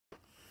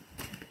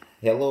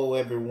Hello,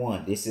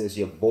 everyone. This is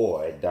your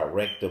boy,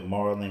 Director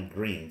Marlon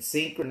Green,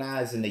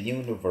 synchronizing the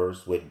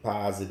universe with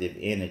positive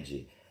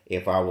energy.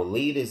 If our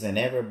leaders and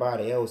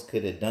everybody else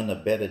could have done a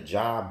better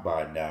job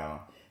by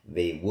now,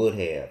 they would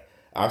have.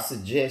 I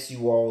suggest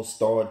you all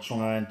start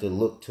trying to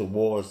look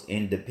towards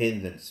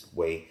independence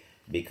way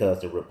because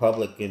the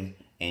Republican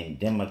and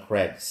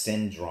Democrat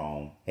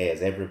syndrome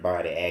has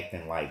everybody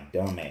acting like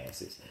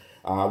dumbasses.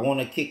 I want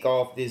to kick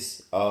off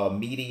this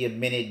media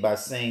minute by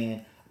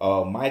saying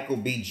Michael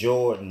B.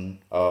 Jordan,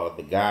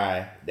 the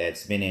guy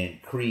that's been in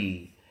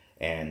Creed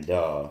and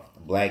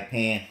Black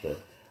Panther,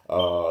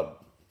 uh,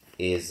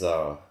 is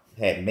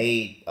had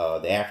made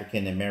the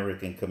African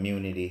American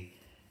community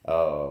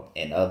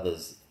and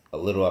others a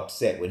little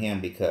upset with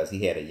him because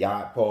he had a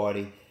yacht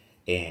party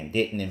and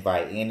didn't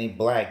invite any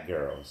black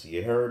girls.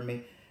 You heard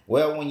me?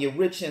 Well, when you're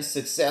rich and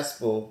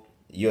successful,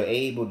 you're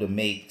able to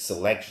make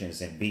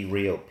selections and be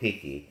real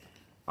picky.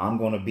 I'm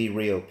going to be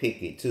real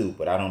picky too,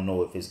 but I don't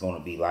know if it's going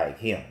to be like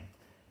him.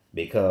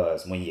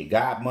 Because when you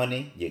got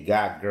money, you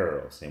got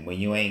girls. And when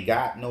you ain't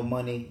got no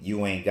money,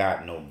 you ain't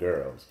got no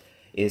girls.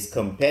 It's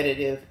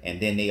competitive, and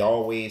then they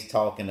always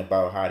talking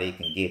about how they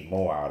can get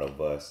more out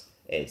of us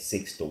at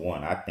 6 to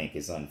 1. I think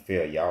it's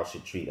unfair. Y'all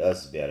should treat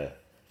us better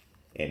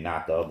and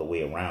not the other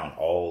way around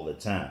all the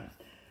time.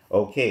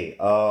 Okay,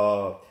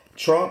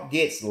 Trump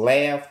gets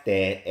laughed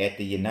at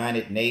the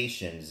United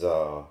Nations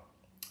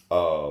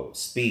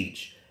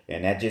speech,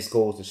 and that just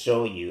goes to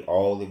show you,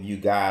 all of you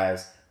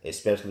guys,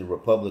 especially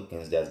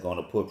Republicans, that's going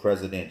to put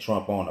President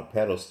Trump on a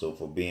pedestal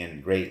for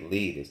being great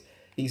leaders.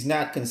 He's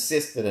not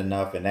consistent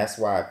enough, and that's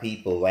why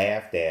people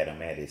laughed at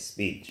him at his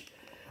speech.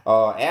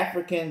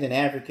 Africans and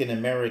African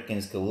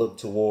Americans could look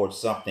towards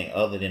something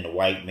other than the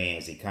white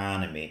man's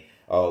economy.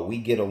 We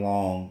get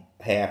along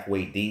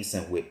halfway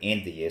decent with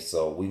India,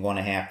 so we're going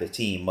to have to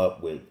team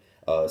up with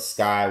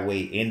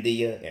Skyway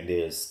India, and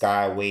there's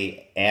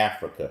Skyway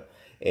Africa.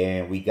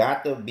 And we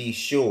got to be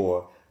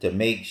sure to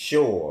make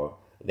sure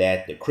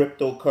that the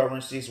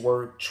cryptocurrencies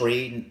work,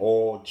 trading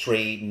oil,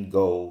 trading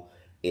gold.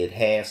 It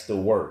has to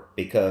work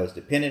because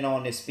depending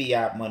on this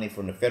fiat money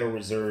from the Federal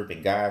Reserve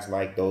and guys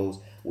like those,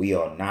 we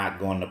are not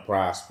going to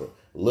prosper.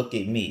 Look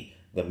at me,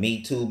 the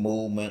Me Too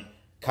movement,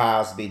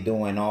 Cosby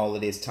doing all of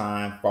this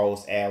time,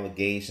 false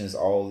allegations,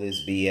 all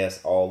this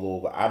BS all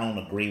over. I don't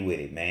agree with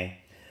it, man.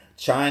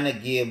 China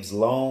gives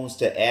loans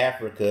to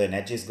Africa, and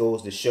that just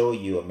goes to show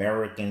you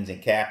Americans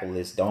and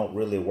capitalists don't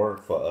really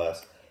work for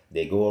us.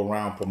 They go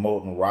around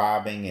promoting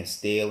robbing and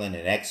stealing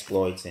and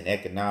exploits in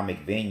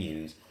economic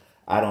venues.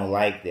 I don't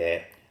like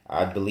that.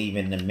 I believe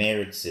in the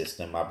merit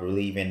system. I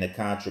believe in the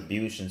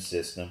contribution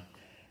system,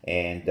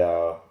 and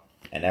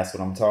that's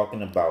what I'm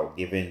talking about.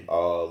 Giving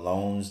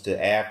loans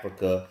to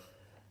Africa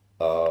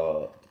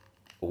uh,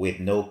 with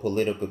no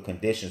political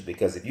conditions.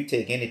 Because if you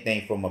take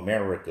anything from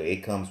America,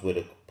 it comes with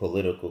a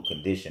political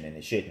condition, and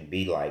it shouldn't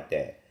be like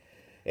that.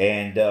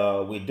 And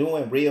we're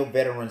doing real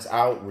veterans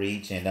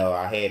outreach, and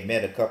I had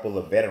met a couple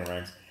of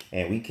veterans,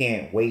 and we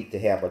can't wait to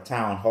have a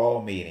town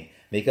hall meeting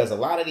because a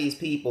lot of these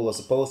people are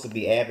supposed to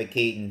be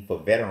advocating for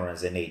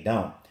veterans, and they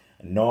don't.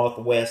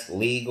 Northwest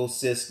legal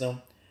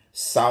system,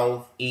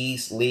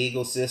 Southeast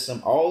legal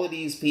system, all of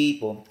these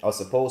people are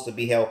supposed to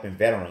be helping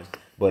veterans,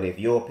 but if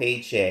your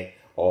paycheck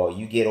or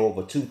you get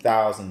over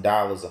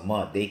 $2,000 a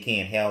month, they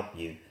can't help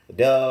you.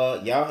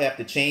 Duh, y'all have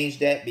to change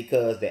that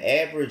because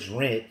the average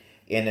rent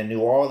in the New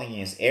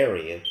Orleans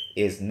area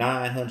is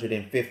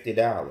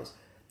 $950.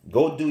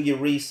 Go do your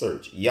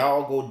research.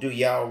 Y'all go do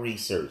y'all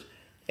research.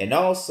 And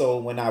also,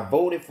 when I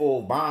voted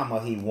for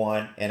Obama, he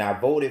won, and I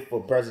voted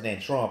for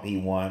President Trump, he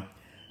won.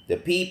 The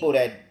people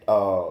that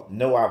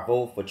know I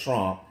vote for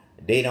Trump,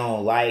 they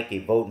don't like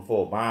it voting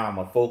for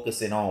Obama,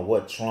 focusing on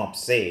what Trump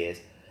says.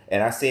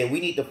 And I said we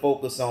need to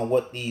focus on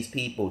what these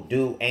people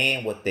do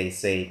and what they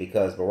say,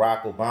 because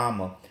Barack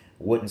Obama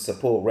wouldn't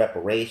support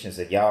reparations,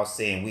 and y'all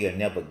saying we'll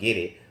never get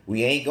it.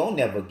 We ain't gonna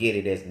never get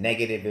it, as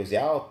negative as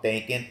y'all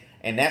thinking.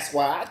 And that's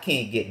why I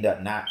can't get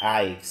nothing.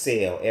 I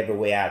excel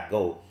everywhere I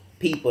go.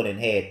 People that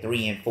had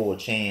 3 and 4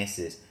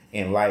 chances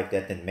in life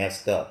that then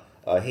messed up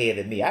ahead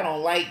of me. I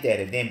don't like that.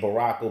 And then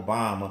Barack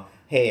Obama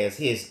has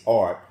his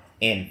art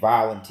and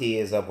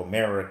Volunteers of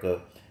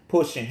America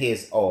pushing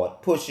his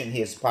art, pushing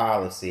his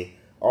policy.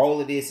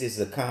 All of this is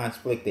a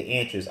conflict of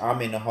interest.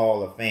 I'm in the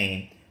Hall of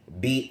Fame,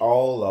 beat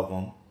all of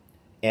them,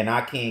 and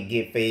I can't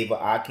get favor.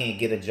 I can't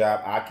get a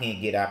job. I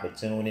can't get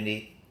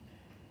opportunity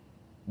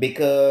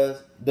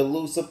because the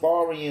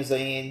Luciferians are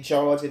in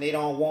charge and they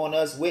don't want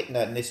us with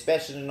nothing,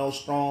 especially no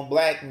strong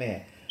black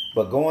men.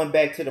 But going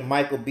back to the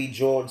Michael B.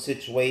 Jordan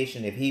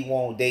situation, if he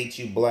won't date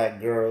you black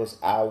girls,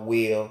 I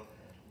will.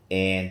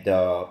 And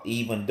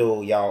even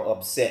though y'all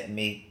upset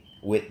me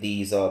with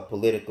these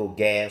political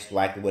gas,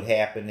 like what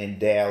happened in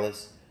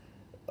Dallas,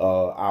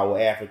 our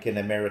African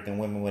American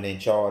women were in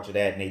charge of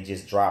that, and they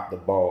just dropped the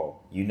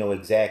ball. You know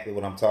exactly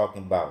what I'm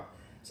talking about.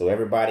 So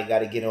everybody got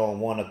to get on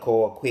one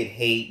accord, quit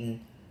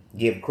hating,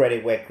 give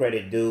credit where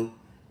credit due,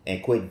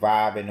 and quit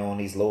vibing on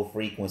these low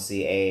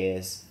frequency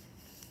ass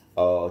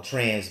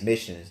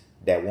transmissions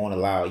that won't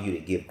allow you to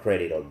give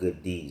credit or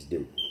good deeds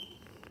due.